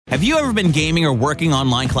Have you ever been gaming or working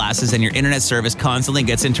online classes and your internet service constantly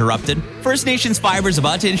gets interrupted? First Nations Fiber is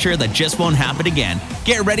about to ensure that just won't happen again.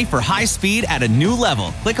 Get ready for high speed at a new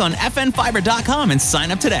level. Click on fnfiber.com and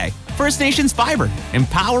sign up today. First Nations Fiber,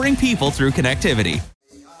 empowering people through connectivity.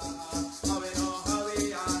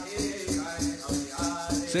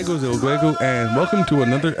 Segos del Guego, and welcome to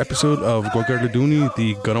another episode of Kwakaratón,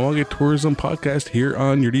 the Kahnawake Tourism podcast here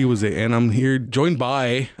on Iorì, wase, and I'm here joined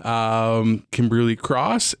by Kimberly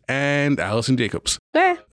Cross and Allison Jacobs.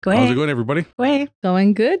 How's it going, everybody?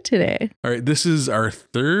 Going good today. All right, this is our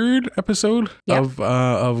third episode of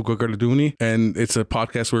Kwakaratón, and it's a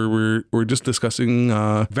podcast where we're just discussing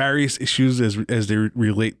various issues as they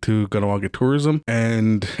relate to Kahnawake Tourism,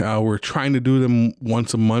 and we're trying to do them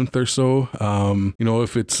once a month or so.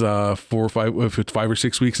 If it's 4 or 5, if it's 5 or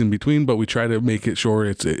 6 weeks in between, but we try to make it sure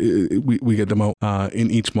we get them out in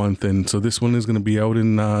each month. And so this one is going to be out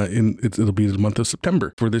it'll be the month of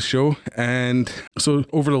September for this show. And so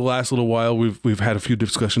over the last little while, we've had a few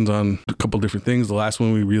discussions on a couple different things. The last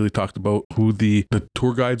one we really talked about who the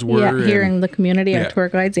tour guides were. Yeah, here in the community, our tour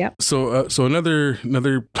guides. Yeah. So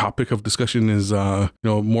another topic of discussion is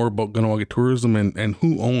more about Kahnawake Tourism and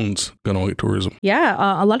who owns Kahnawake Tourism. Yeah,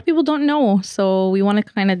 a lot of people don't know, so we want to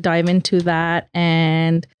kind of dive into that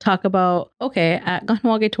and talk about at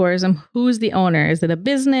Kahnawake Tourism, who's the owner? Is it a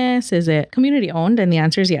business? Is it community owned? And the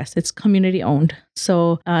answer is yes, it's community owned.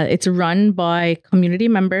 So it's run by community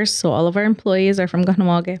members. So all of our employees are from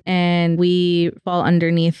Kahnawake, and we fall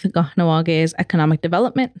underneath Kahnawake's economic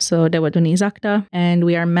development. So Dewaduni Zakta, and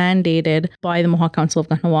we are mandated by the Mohawk Council of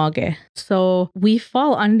Kahnawake. So we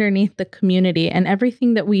fall underneath the community, and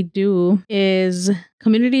everything that we do is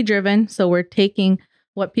community driven. So we're taking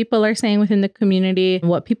what people are saying within the community,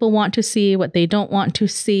 what people want to see, what they don't want to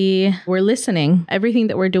see. We're listening. Everything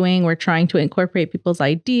that we're doing, we're trying to incorporate people's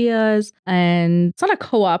ideas. And it's not a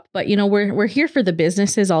co-op, but we're here for the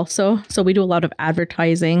businesses also. So we do a lot of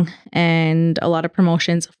advertising and a lot of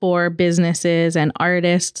promotions for businesses and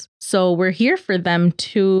artists. So we're here for them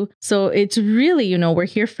too. So it's really, we're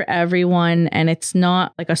here for everyone, and it's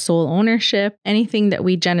not like a sole ownership. Anything that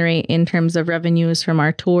we generate in terms of revenues from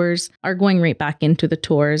our tours are going right back into the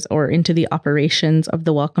tours or into the operations of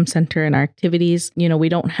the Welcome Center and our activities. We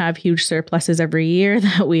don't have huge surpluses every year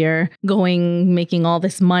that we are making all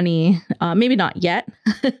this money. Maybe not yet.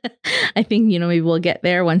 I think, maybe we'll get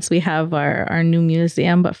there once we have our new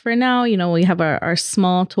museum. But for now, we have our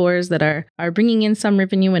small tours that are bringing in some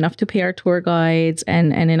revenue, enough to pay our tour guides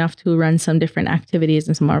and enough to run some different activities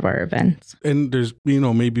in some of our events. And there's,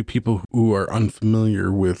 maybe people who are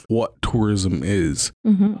unfamiliar with what tourism is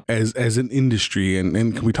as an industry. And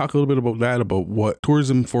can we talk a little bit about that, about what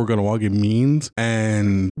tourism for Kahnawake means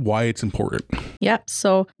and why it's important? Yeah.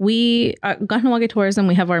 So we, Kahnawake Tourism,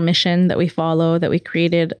 we have our mission that we follow, that we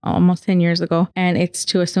created almost 10 years ago. And it's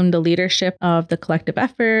to assume the leadership of the collective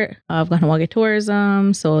effort of Kahnawake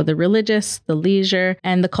Tourism. So the religious, the leisure,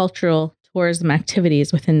 and the cultural tourism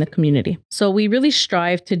activities within the community. So we really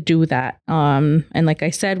strive to do that. And like I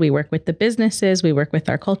said, we work with the businesses, we work with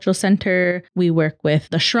our cultural center, we work with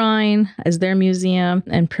the shrine as their museum,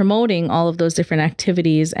 and promoting all of those different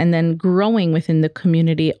activities, and then growing within the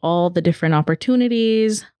community all the different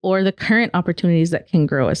opportunities or the current opportunities that can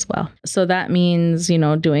grow as well. So that means,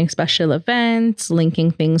 doing special events,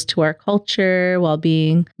 linking things to our culture while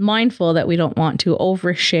being mindful that we don't want to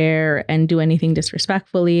overshare and do anything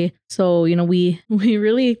disrespectfully. So, we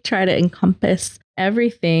really try to encompass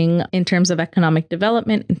everything in terms of economic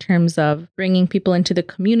development, in terms of bringing people into the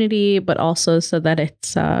community, but also so that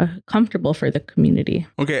it's comfortable for the community.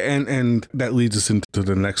 Okay, and that leads us into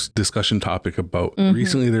the next discussion topic about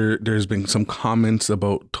recently there's been some comments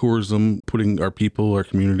about tourism putting our people, our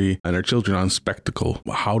community, and our children on spectacle.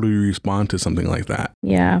 How do you respond to something like that?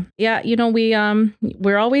 Yeah,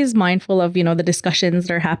 we're always mindful of the discussions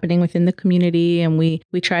that are happening within the community, and we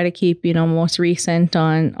try to keep most recent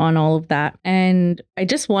on all of that. And I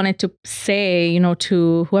just wanted to say,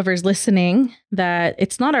 to whoever's listening, that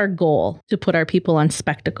it's not our goal to put our people on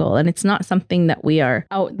spectacle. And it's not something that we are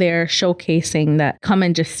out there showcasing that come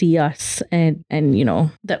and just see us and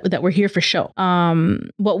that we're here for show.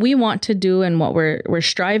 What we want to do and what we're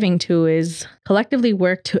striving to is collectively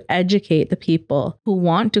work to educate the people who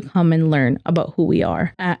want to come and learn about who we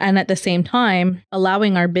are. And at the same time,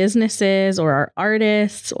 allowing our businesses or our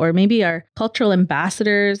artists or maybe our cultural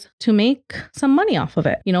ambassadors to make some money off of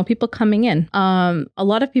it. People coming in. A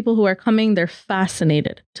lot of people who are coming, they're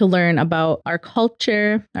fascinated to learn about our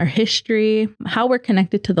culture, our history, how we're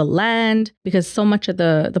connected to the land, because so much of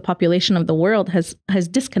the population of the world has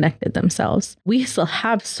disconnected themselves. We still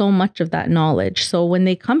have so much of that knowledge. So when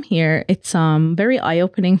they come here, it's very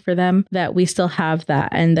eye-opening for them that we still have that,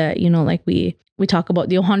 and that, like we talk about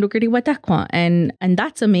the Ohandukuri Watakwa, and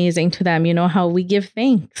that's amazing to them, how we give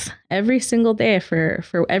thanks every single day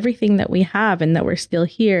for everything that we have and that we're still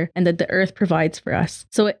here and that the earth provides for us.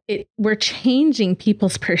 So we're changing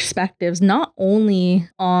people's perspectives, not only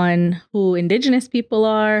on who Indigenous people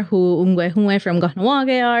are, who Ungwe from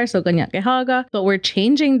Kahnawake are, so Kanyake Haga, but we're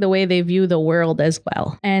changing the way they view the world as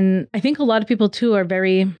well. And I think a lot of people too are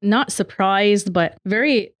very, not surprised, but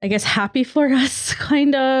very, I guess, happy for us,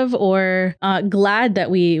 kind of, or glad that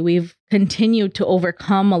we've continued to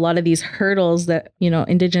overcome a lot of these hurdles that,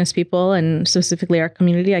 Indigenous people and specifically our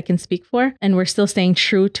community, I can speak for, and we're still staying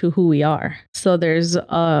true to who we are. So there's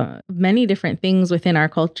many different things within our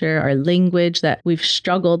culture, our language that we've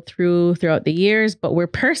struggled throughout the years, but we're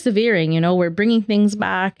persevering, we're bringing things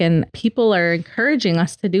back, and people are encouraging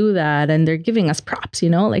us to do that, and they're giving us props,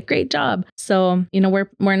 like, great job. So,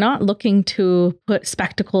 we're not looking to put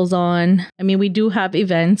spectacles on. I mean, we do have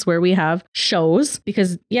events where we have shows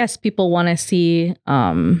because, yes, people want to see,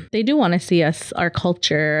 they do want to see us, our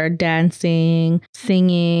culture, dancing,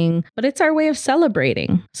 singing, but it's our way of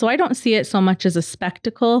celebrating. So I don't see it so much as a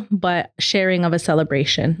spectacle, but sharing of a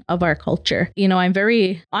celebration of our culture. I'm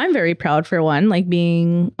very proud, for one, like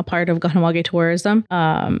being a part of Kahnawake Tourism,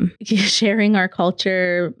 sharing our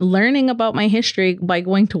culture, learning about my history by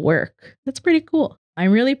going to work. That's pretty cool.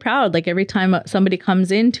 I'm really proud. Like every time somebody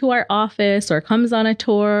comes into our office or comes on a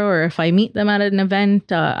tour, or if I meet them at an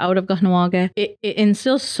event out of Kahnawake, it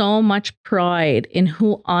instills so much pride in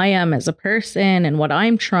who I am as a person and what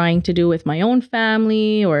I'm trying to do with my own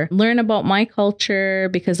family or learn about my culture,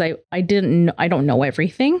 because I don't know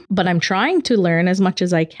everything, but I'm trying to learn as much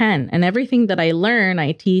as I can. And everything that I learn,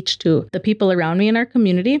 I teach to the people around me in our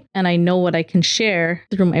community, and I know what I can share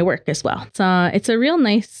through my work as well. It's a real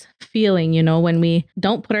nice feeling, when we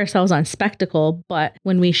don't put ourselves on spectacle, but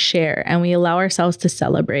when we share and we allow ourselves to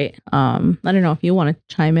celebrate. I don't know if you want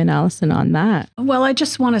to chime in, Allison, on that. Well, I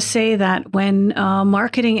just want to say that when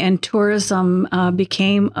marketing and tourism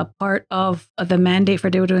became a part of the mandate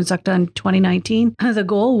for Dewa Nsakta in 2019, the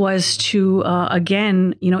goal was to,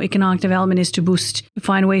 again, economic development is to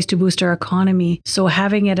find ways to boost our economy. So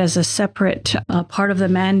having it as a separate part of the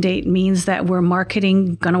mandate means that we're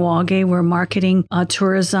marketing Kahnawake, we're marketing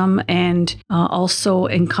tourism, and also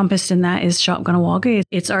encompassed in that is Shop Kahnawake.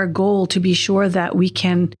 It's our goal to be sure that we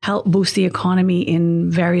can help boost the economy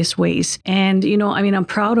in various ways. And, I'm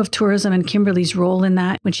proud of tourism and Kimberly's role in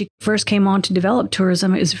that. When she first came on to develop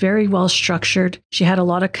tourism, it was very well structured. She had a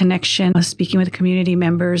lot of connection, speaking with community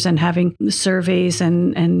members and having surveys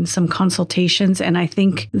and some consultations. And I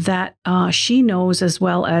think that she knows, as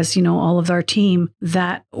well as, all of our team,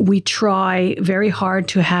 that we try very hard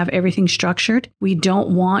to have everything structured. We don't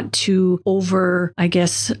want to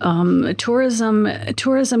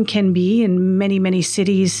tourism can be in many, many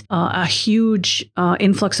cities a huge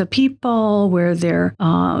influx of people where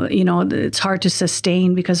it's hard to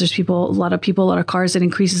sustain because there's a lot of cars. It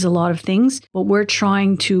increases a lot of things, but we're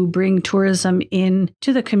trying to bring tourism in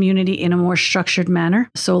to the community in a more structured manner.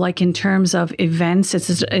 So like in terms of events,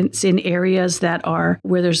 it's in areas that are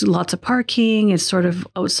where there's lots of parking. It's sort of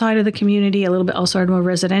outside of the community, a little bit outside of more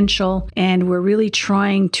residential. And we're really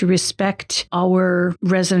trying to respect our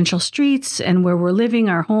residential streets and where we're living,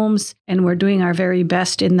 our homes, and we're doing our very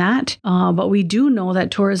best in that. But we do know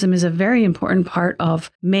that tourism is a very important part of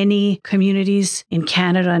many communities in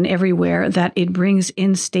Canada and everywhere, that it brings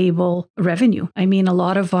in stable revenue. I mean, a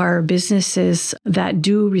lot of our businesses that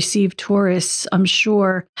do receive tourists, I'm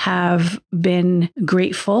sure, have been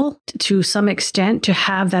grateful to some extent to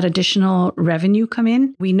have that additional revenue come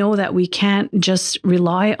in. We know that we can't just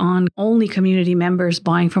rely on only community members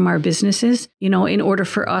buying from our businesses. In order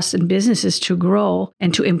for us and businesses to grow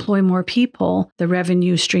and to employ more people, the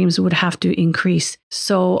revenue streams would have to increase.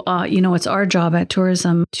 So, it's our job at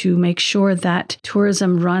tourism to make sure that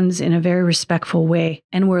tourism runs in a very respectful way.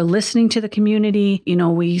 And we're listening to the community.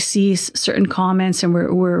 We see certain comments and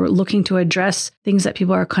we're looking to address things that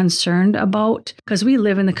people are concerned about, because we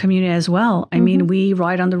live in the community as well. I mean, we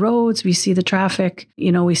ride on the roads, we see the traffic,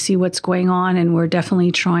 we see what's going on, and we're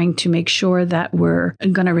definitely trying to make sure that we're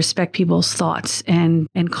going to respect people's thoughts and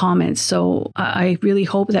comments. So I really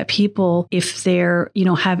hope that people, if they're,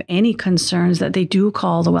 have any concerns, that they do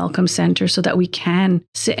call the Welcome Center so that we can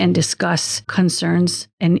sit and discuss concerns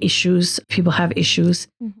and issues. People have issues.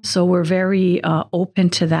 So we're very open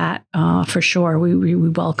to that for sure. We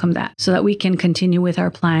welcome that so that we can continue with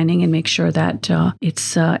our planning and make sure that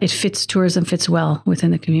tourism fits well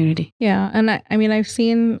within the community. Yeah. And I mean, I've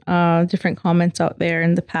seen different comments out there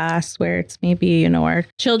in the past where it's maybe, our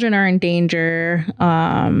children are in danger,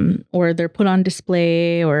 or they're put on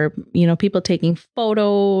display, or, people taking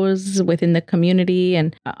photos within the community.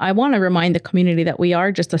 And I want to remind the community that we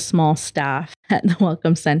are just a small staff at the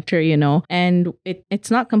Welcome Center, and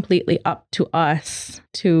it's not completely up to us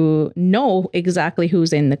to know exactly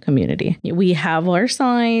who's in the community. We have our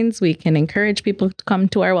signs. We can encourage people to come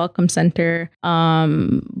to our Welcome Center.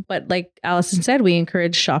 But like Allison said, we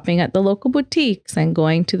encourage shopping at the local boutiques and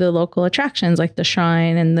going to the local attractions like the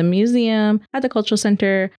Shrine and the museum at the Cultural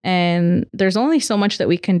Center. And there's only so much that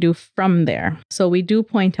we can do from there. So we do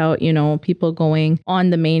point out, people going on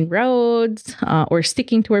the main roads or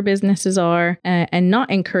sticking to where businesses are and not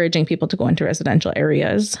encouraging people to go into residential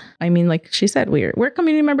areas. I mean, like she said, we're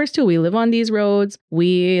community members too. We live on these roads.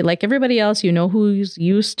 We, like everybody else, who's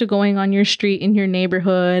used to going on your street in your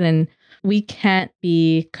neighborhood, and we can't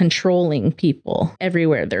be controlling people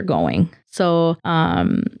everywhere they're going. So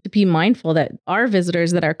to be mindful that our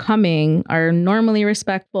visitors that are coming are normally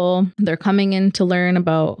respectful. They're coming in to learn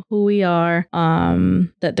about who we are,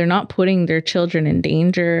 that they're not putting their children in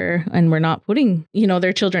danger, and we're not putting,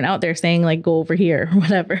 their children out there saying like, go over here or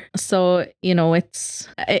whatever. So,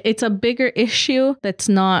 it's a bigger issue that's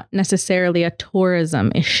not necessarily a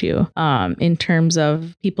tourism issue in terms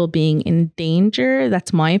of people being in danger.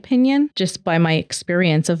 That's my opinion, just by my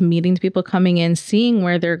experience of meeting the people coming in, seeing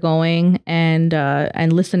where they're going, and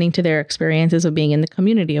listening to their experiences of being in the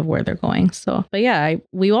community of where they're going. So, but yeah,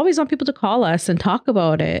 we always want people to call us and talk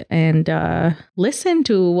about it and listen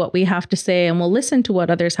to what we have to say, and we'll listen to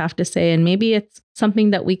what others have to say. And maybe it's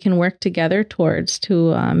something that we can work together towards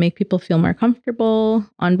to make people feel more comfortable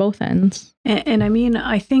on both ends. And I mean,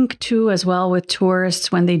 I think too, as well with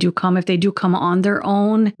tourists, when they do come, if they do come on their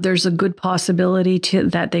own, there's a good possibility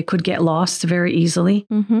that they could get lost very easily,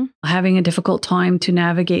 having a difficult time to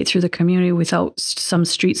navigate through the community without some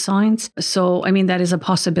street signs. So, I mean, that is a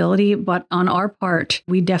possibility. But on our part,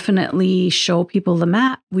 we definitely show people the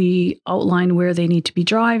map. We outline where they need to be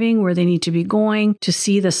driving, where they need to be going to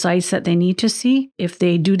see the sites that they need to see if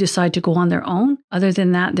they do decide to go on their own. Other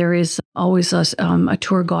than that, there is always a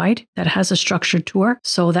tour guide that has a structured tour.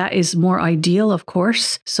 So that is more ideal, of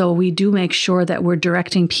course. So we do make sure that we're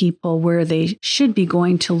directing people where they should be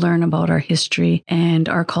going to learn about our history and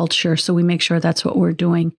our culture. So we make sure that's what we're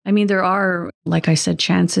doing. I mean, there are, like I said,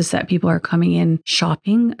 chances that people are coming in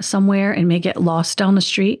shopping somewhere and may get lost down the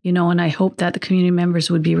street, and I hope that the community members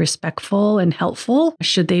would be respectful and helpful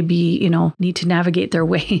should they be, need to navigate their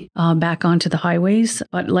way back onto the highways.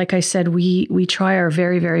 But like I said, we try our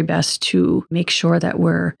very, very best to make sure that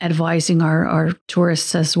we're advising our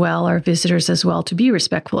tourists as well, our visitors as well, to be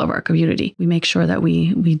respectful of our community. We make sure that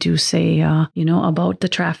we do say, about the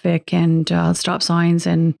traffic and stop signs,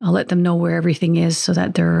 and I'll let them know where everything is so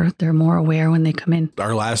that they're more aware when they come in.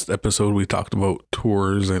 Our last episode, we talked about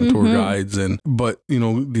tours and tour guides, but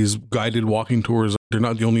these guided walking tours, they're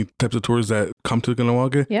not the only types of tours that come to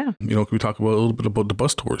Kahnawake. Yeah. Can we talk about a little bit about the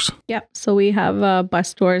bus tours? Yep. So we have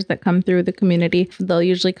bus tours that come through the community. They'll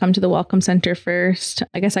usually come to the Welcome Center first.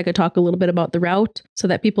 I guess I could talk a little bit about the route so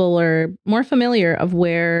that people are more familiar of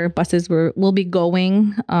where buses will be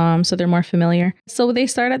going. So they're more familiar. So they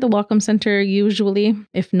start at the Welcome Center usually.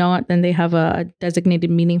 If not, then they have a designated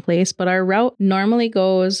meeting place. But our route normally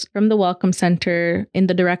goes from the Welcome Center in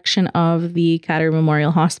the direction of the Cattery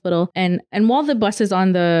Memorial Hospital. And while the bus is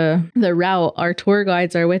on the route, our tour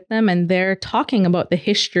guides are with them, and they're talking about the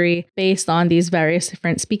history based on these various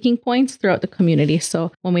different speaking points throughout the community.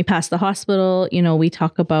 So when we pass the hospital, we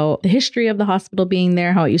talk about the history of the hospital being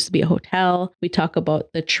there, how it used to be a hotel. We talk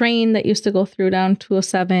about the train that used to go through down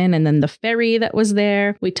 207, and then the ferry that was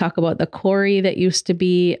there. We talk about the quarry that used to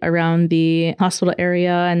be around the hospital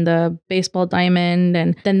area and the baseball diamond.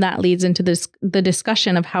 And then that leads into the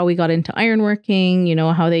discussion of how we got into ironworking,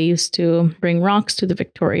 how they used to bring rocks to the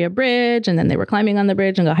Victoria Bridge, and then they were climbing on the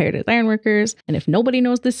bridge and got hired as ironworkers. And if nobody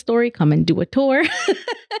knows this story, come and do a tour.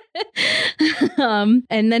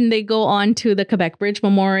 And then they go on to the Quebec Bridge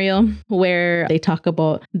Memorial, where they talk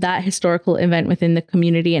about that historical event within the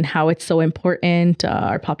community and how it's so important,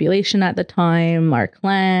 our population at the time, our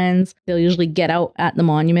clans. They'll usually get out at the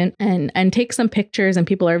monument and take some pictures, and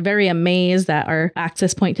people are very amazed at our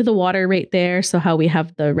access point to the water right there. So how we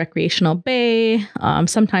have the recreational bay.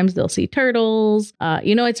 Sometimes they'll see turtles.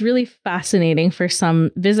 It's really fascinating for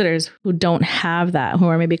some visitors who don't have that, who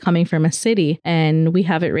are maybe coming from a city, and we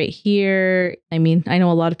have it right right here. I mean, I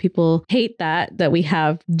know a lot of people hate that we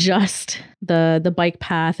have just the bike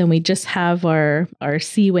path and we just have our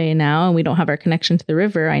seaway now and we don't have our connection to the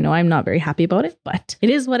river. I know I'm not very happy about it, but it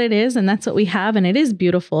is what it is. And that's what we have. And it is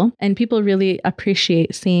beautiful. And people really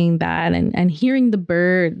appreciate seeing that and hearing the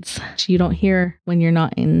birds, which you don't hear when you're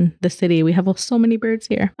not in the city. We have so many birds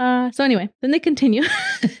here. So anyway, then they continue.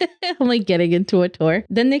 I'm like getting into a tour.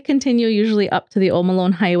 Then they continue usually up to the Old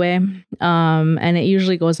Malone Highway. And it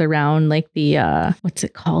usually goes around like the, what's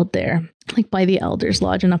it called there? Like by the Elders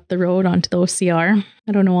Lodge and up the road onto the OCR.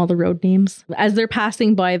 I don't know all the road names. As they're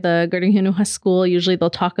passing by the Garduhinuha School, usually they'll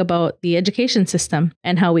talk about the education system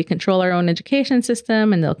and how we control our own education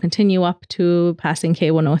system. And they'll continue up to passing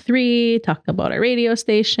K103, talk about our radio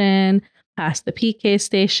station, past the PK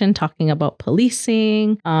station, talking about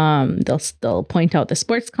policing. They'll point out the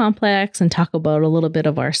sports complex and talk about a little bit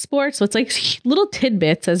of our sports. So it's like little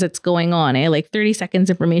tidbits as it's going on, like 30 seconds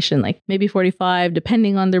information, like maybe 45,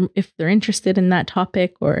 depending on if they're interested in that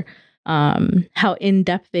topic or how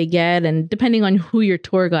in-depth they get, and depending on who your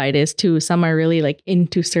tour guide is too. Some are really like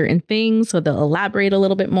into certain things, so they'll elaborate a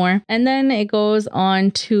little bit more. And then it goes on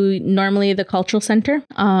to normally the cultural center.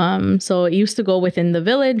 So it used to go within the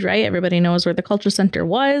village, right? Everybody knows where the cultural center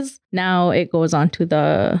was. Now it goes on to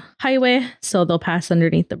the highway. So they'll pass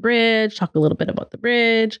underneath the bridge, talk a little bit about the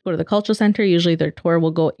bridge, go to the cultural center. Usually their tour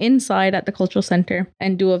will go inside at the cultural center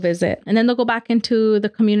and do a visit. And then they'll go back into the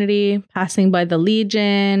community, passing by the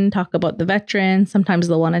Legion, talk about the veterans. Sometimes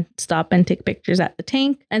they'll want to stop and take pictures at the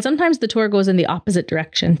tank. And sometimes the tour goes in the opposite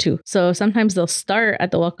direction too. So sometimes they'll start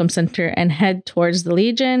at the Welcome Center and head towards the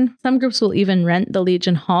Legion. Some groups will even rent the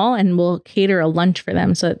Legion Hall and will cater a lunch for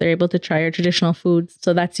them so that they're able to try our traditional foods.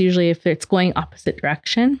 So that's usually if it's going opposite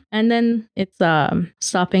direction. And then it's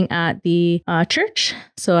stopping at the church.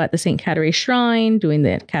 So at the St. Catherine Shrine, doing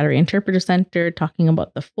the Catherine Interpreter Center, talking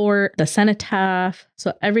about the fort, the cenotaph.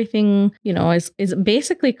 So everything, is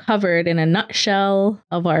basically covered in a nutshell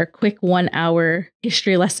of our quick 1 hour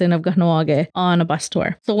history lesson of Kahnawake on a bus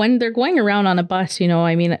tour. So when they're going around on a bus,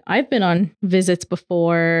 I've been on visits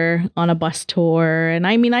before on a bus tour. And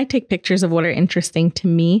I take pictures of what are interesting to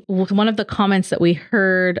me. One of the comments that we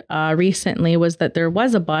heard recently was that there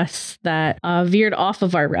was a bus that veered off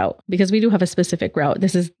of our route, because we do have a specific route.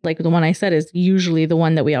 This is like the one I said is usually the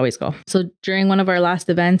one that we always go. So during one of our last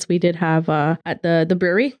events, we did have at the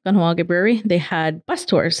brewery, Kahnawake Brewery, they had bus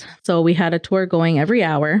tours. So we had a tour going every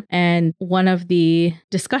hour. And one of the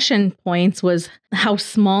discussion points was how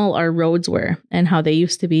small our roads were and how they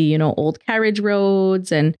used to be, old carriage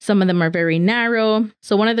roads, and some of them are very narrow.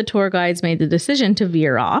 So one of the tour guides made the decision to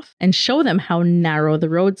veer off and show them how narrow the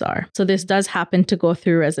roads are. So this does happen to go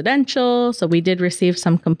through residential. So we did receive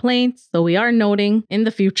some complaints. So we are noting in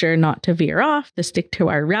the future not to veer off, to stick to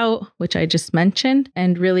our route, which I just mentioned,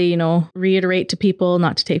 and really, reiterate to people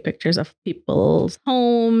not to take pictures of people's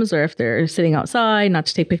homes, or if they're sitting outside, not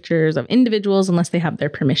to take pictures of individuals unless they have their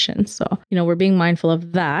permission. So, we're being mindful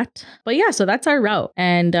of that. But yeah, so that's our route.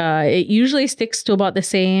 And it usually sticks to about the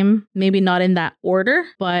same, maybe not in that order,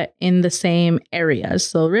 but in the same areas.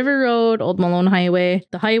 So River Road, Old Malone Highway,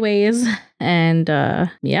 the highways. And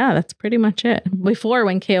yeah, that's pretty much it. Before,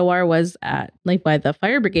 when KOR was at by the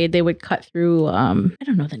fire brigade, they would cut through, I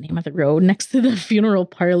don't know the name of the road next to the funeral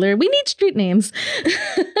parlor. We need street names.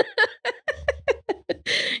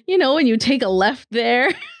 When you take a left there.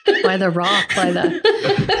 By the rock, by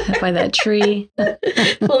that tree.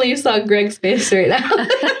 Only you saw Greg's face right now.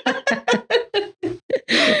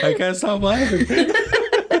 I can't stop laughing.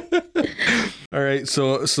 All right,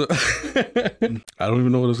 so I don't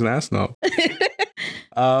even know what I was gonna ask now.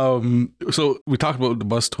 So we talked about the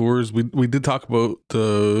bus tours. We did talk about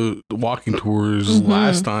the walking tours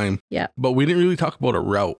last time. Yeah. But we didn't really talk about a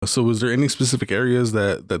route. So is there any specific areas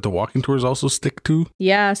that the walking tours also stick to?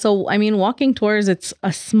 Yeah. So, walking tours, it's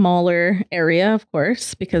a smaller area, of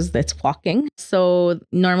course, because it's walking. So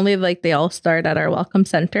normally, they all start at our welcome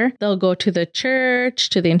center. They'll go to the church,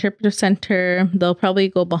 to the interpretive center. They'll probably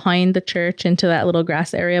go behind the church into that little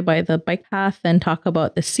grass area by the bike path and talk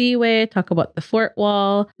about the seaway, talk about the fort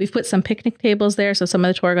wall. We've put some picnic tables there. So some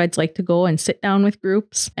of the tour guides like to go and sit down with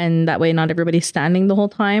groups. And that way, not everybody's standing the whole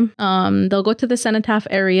time. They'll go to the cenotaph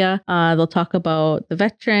area. They'll talk about the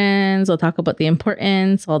veterans. They'll talk about the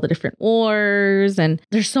importance, all the different wars. And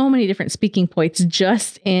there's so many different speaking points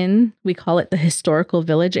just in, we call it the historical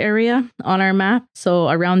village area on our map. So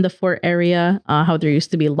around the fort area, how there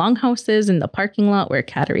used to be longhouses in the parking lot where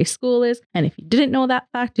Cattery School is. And if you didn't know that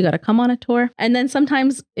fact, you got to come on a tour. And then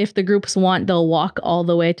sometimes if the groups want, they'll walk all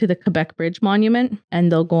the way to the Quebec Kahnawake Bridge Monument,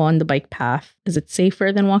 and they'll go on the bike path because it's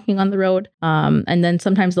safer than walking on the road. And then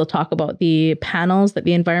sometimes they'll talk about the panels that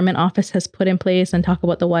the Environment Office has put in place and talk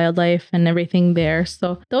about the wildlife and everything there.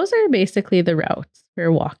 So those are basically the routes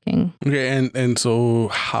for walking. Okay, and so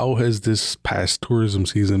how has this past tourism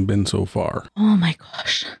season been so far? Oh my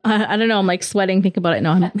gosh. I don't know. I'm like sweating thinking about it.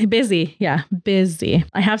 No, I'm busy. Yeah, busy.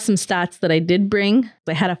 I have some stats that I did bring.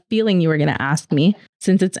 I had a feeling you were going to ask me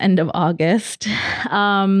since it's end of August.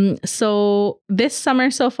 So this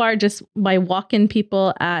summer so far, just by walk-in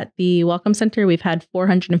people at the Welcome Center, we've had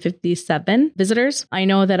 457 visitors. I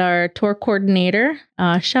know that our tour coordinator,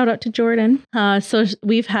 shout out to Jordan. So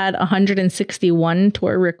we've had 161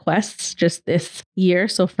 tour requests just this year.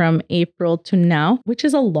 So from April to now, which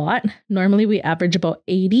is a lot. Normally we average about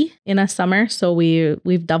 80 in a summer. So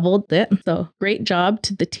we've doubled it. So great job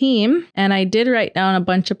to the team. And I did write down a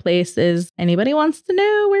bunch of places. Anybody wants to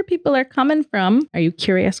know where people are coming from? Are you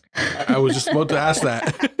curious? I was just about to ask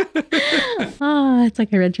that. It's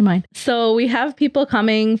like I read your mind. So we have people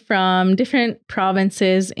coming from different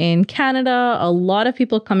provinces in Canada, a lot of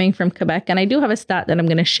people coming from Quebec. And I do have a stat that I'm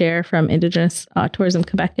going to share from Indigenous Tourism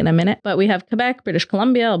Quebec in a minute. But we have Quebec, British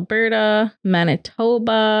Columbia, Alberta,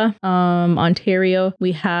 Manitoba, Ontario.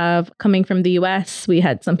 We have coming from the US, we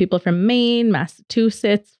had some people from Maine,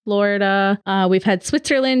 Massachusetts, Florida. We've had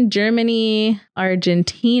Switzerland, Germany,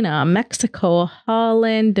 Argentina, Mexico,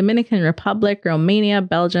 Holland, Dominican Republic, Romania,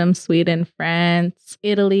 Belgium, Sweden, France,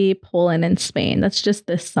 Italy, Poland, and Spain. That's just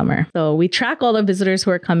this summer. So we track all the visitors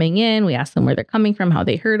who are coming in. We ask them where they're coming from, how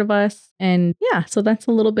they heard of us. And yeah, so that's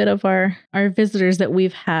a little bit of our visitors that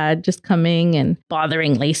we've had just coming and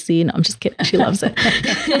bothering Lacey. No, I'm just kidding. She loves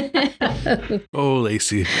it. Oh,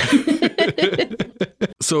 Lacey.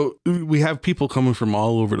 So we have people coming from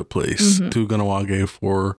all over the place to Kahnawake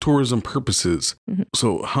for tourism purposes.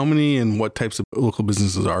 So how many and what types of local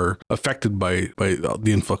businesses are affected by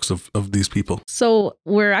the influx of these people? So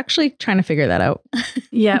we're actually trying to figure that out.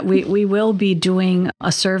 Yeah, we will be doing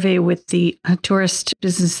a survey with the tourist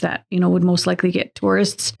business that, would most likely get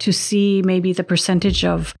tourists to see maybe the percentage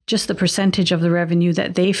of the revenue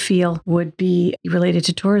that they feel would be related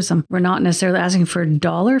to tourism. We're not necessarily asking for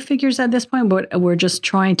dollar figures at this point, but we're just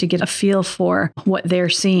trying to get a feel for what they're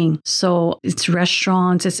seeing. So it's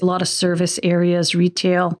restaurants, it's a lot of service areas,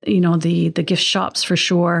 retail, the gift shops for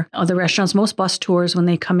sure. The restaurants, most bus tours, when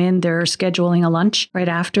they come in, they're scheduling a lunch right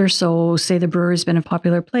after. So say the brewery's been a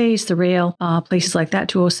popular place, the rail, places like that,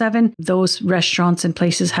 207, those restaurants and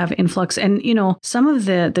places have influx. And, some of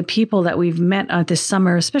the people that we've met this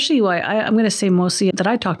summer, especially I'm going to say mostly that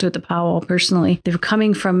I talked to at the powwow personally, they're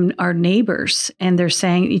coming from our neighbors and they're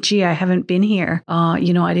saying, gee, I haven't been here.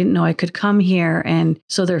 I didn't know I could come here. And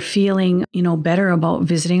so they're feeling, better about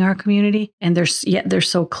visiting our community. And they're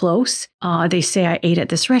so close. They say, I ate at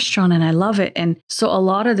this restaurant and I love it. And so a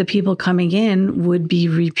lot of the people coming in would be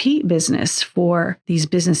repeat business for these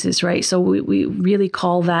businesses, right? So we really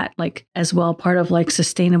call that as well part of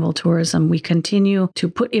sustainable tourism. We continue to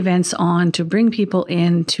put events on to bring people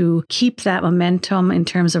in to keep that momentum in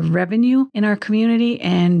terms of revenue in our community.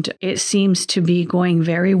 And it seems to be going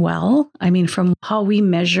very well. I mean, from how we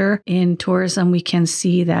measure in tourism, we can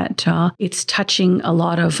see that it's touching a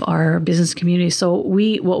lot of our business community. So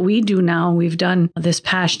what we do now, we've done this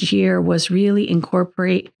past year, was really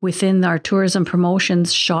incorporate within our tourism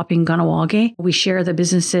promotions shopping Kahnawake. We share the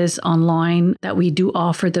businesses online that we do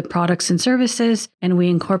offer the products and services, and we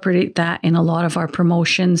incorporate that in a lot of our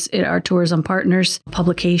promotions, our tourism partners,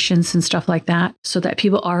 publications and stuff like that, so that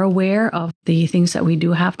people are aware of the things that we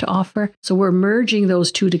do have to offer. So we're merging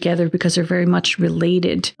those two together because they're very much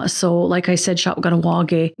related. So like I said, Shop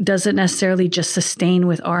Kahnawake doesn't necessarily just sustain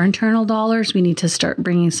with our internal dollars. We need to start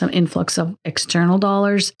bringing some influx of external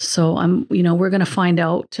dollars. So we're going to find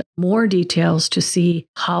out more details to see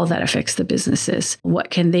how that affects the businesses. What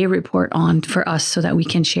can they report on for us so that we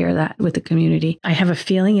can share that with the community? I have a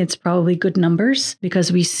feeling it's probably good numbers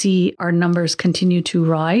because we see our numbers continue to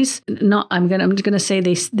rise. I'm going to say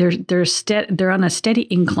they're on a steady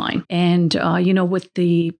incline. And with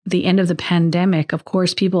the end of the pandemic, of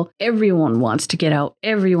course, everyone wants to get out.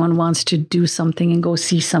 Everyone wants to do something and go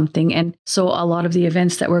see something. And so a lot of the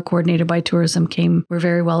events that were coordinated by tourism were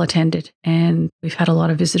very well attended. And we've had a lot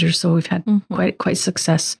of visitors. So we've had quite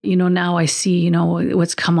success. Now I see,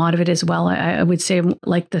 what's come out of it as well. I would say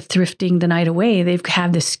like the thrifting the night away, they've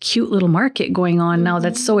had this cute little market going on now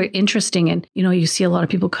that's so interesting. And, you see a lot of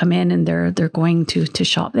people come in and they're going to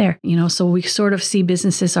shop there, so we sort of see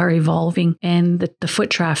businesses are evolving and the foot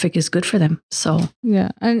traffic is good for them. So Yeah.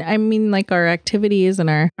 And I mean, like our activities and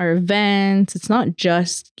our events, it's not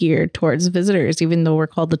just geared towards visitors, even though we're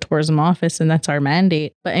called the tourism office and that's our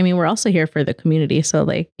mandate. But I mean, we're also here for the community. So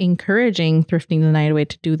like encouraging Thrifting the Night Away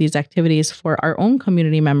to do these activities for our own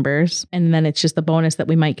community members. And then it's just a bonus that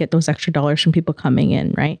we might get those extra dollars from people coming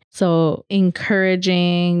in, right? So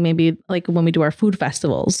encouraging maybe like when we do our food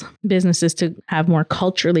festivals, businesses to have more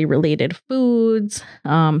culturally related foods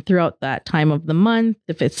throughout that time of the month.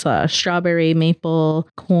 If it's strawberry, maple,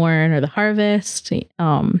 corn, or the harvest,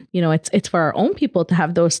 it's for our own people to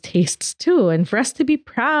have those tastes too, and for us to be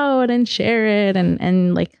proud and share it.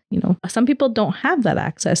 And like, some people don't have that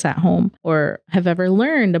access at home or have ever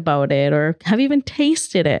learned about it or have even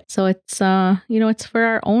tasted it. So it's, it's for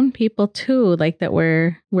our own people too, like that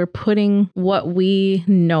we're putting what we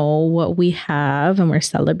know, what we have, and we're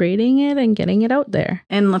celebrating it and getting it out there.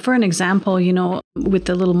 And for an example, with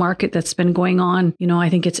the little market that's been going on, I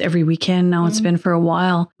think it's every weekend now. It's been for a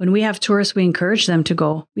while. When we have tourists, we encourage them to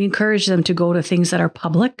go. We encourage them to go to things that are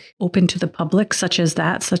public, open to the public, such as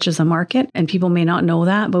a market. And people may not know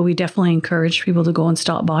that, but we definitely encourage people to go and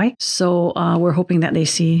stop by. So we're hoping that they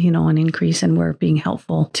see, an increase, and we're being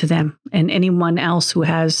helpful to them. And anyone else who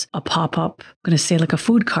has a pop-up, I'm going to say like a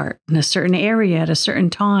food cart in a certain area at a certain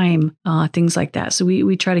time, things like that. So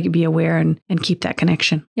we try to be aware and keep that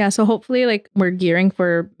connection. Yeah. So hopefully like we're gearing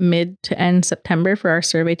for mid to end September for our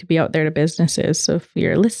survey to be out there to businesses. So if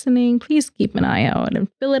you're listening, please keep an eye out and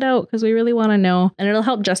fill it out because we really want to know, and it'll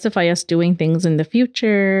help justify us doing things in the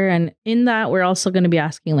future. And in that, we're also going to be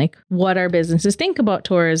asking like what our businesses think about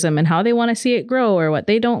tourism and how they want to see it grow or what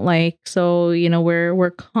they don't like. So,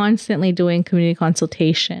 we're constantly doing community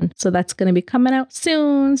consultation. So that's going to be coming out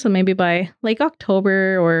soon. So maybe by like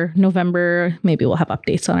October or November, maybe we'll have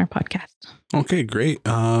updates on our podcast. Okay, great.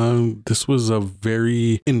 This was a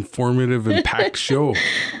very informative and packed show.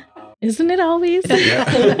 Isn't it always?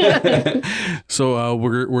 Yeah. So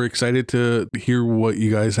we're excited to hear what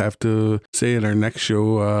you guys have to say in our next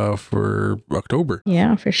show for October.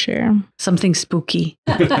 Yeah, for sure. Something spooky.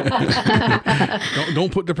 Don't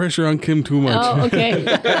put the pressure on Kim too much. Oh, okay.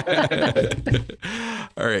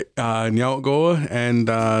 All right. Nyao Goa, and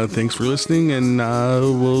thanks for listening, and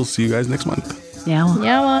we'll see you guys next month. Yeah.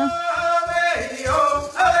 Yeah.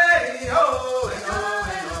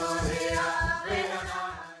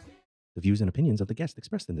 The views and opinions of the guests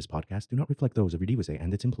expressed in this podcast do not reflect those of Iorì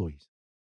and its employees.